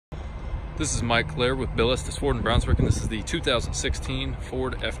This is Mike Claire with Bill Estes Ford in Brownsburg, and this is the 2016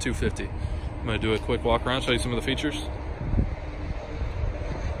 Ford F-250. I'm going to do a quick walk around, show you some of the features.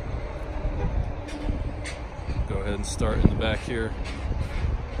 Go ahead and start in the back here.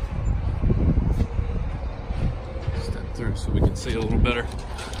 Step through so we can see a little better.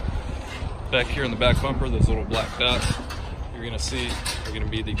 Back here in the back bumper, those little black dots you're going to see are going to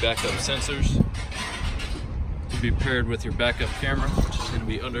be the backup sensors. To be paired with your backup camera, which is going to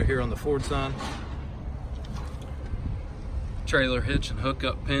be under here on the Ford side. Trailer hitch and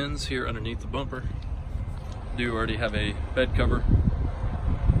hookup pins here underneath the bumper. Do already have a bed cover.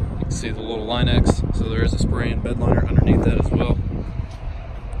 You can see the little Line-X, so there is a spray and bed liner underneath that as well.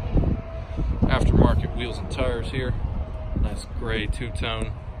 Aftermarket wheels and tires here. Nice gray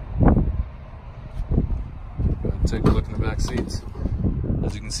two-tone. Go ahead and take a look in the back seats.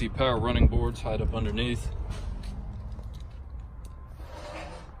 As you can see, power running boards hide up underneath.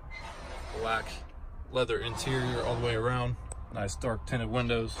 Black leather interior all the way around. Nice dark tinted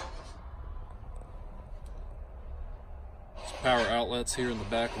windows. There's power outlets here in the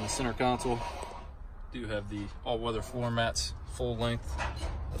back in the center console. Do have the all-weather floor mats full length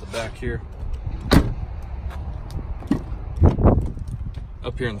at the back here.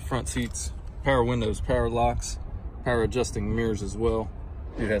 Up here in the front seats, power windows, power locks, power adjusting mirrors as well.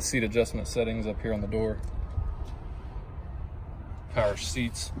 Do have seat adjustment settings up here on the door. Power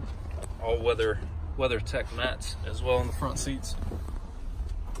seats. All-weather WeatherTech mats as well in the front seats.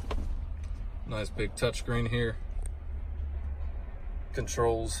 Nice big touchscreen here.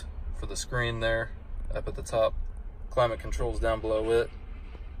 Controls for the screen there up at the top. Climate controls down below it.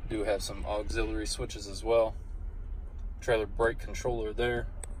 Do have some auxiliary switches as well. Trailer brake controller there.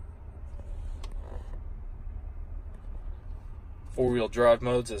 Four-wheel drive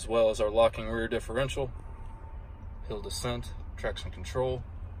modes as well as our locking rear differential. Hill descent, traction control.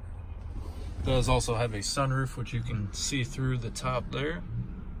 Does also have a sunroof, which you can see through the top there.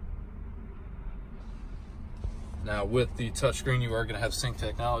 Now with the touchscreen, you are going to have sync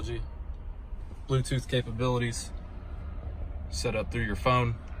technology, Bluetooth capabilities, set up through your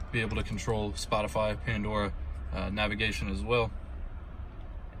phone, be able to control Spotify, Pandora, navigation as well.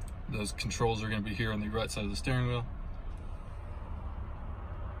 Those controls are going to be here on the right side of the steering wheel.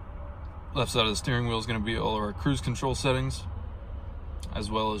 Left side of the steering wheel is going to be all of our cruise control settings,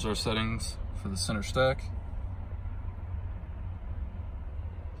 as well as our settings for the center stack.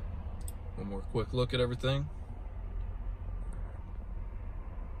 One more quick look at everything.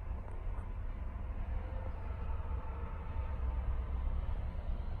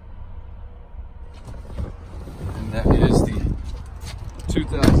 And that is the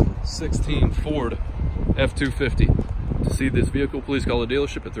 2016 Ford F-250. To see this vehicle, please call the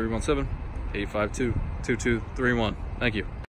dealership at 317-852-2231. Thank you.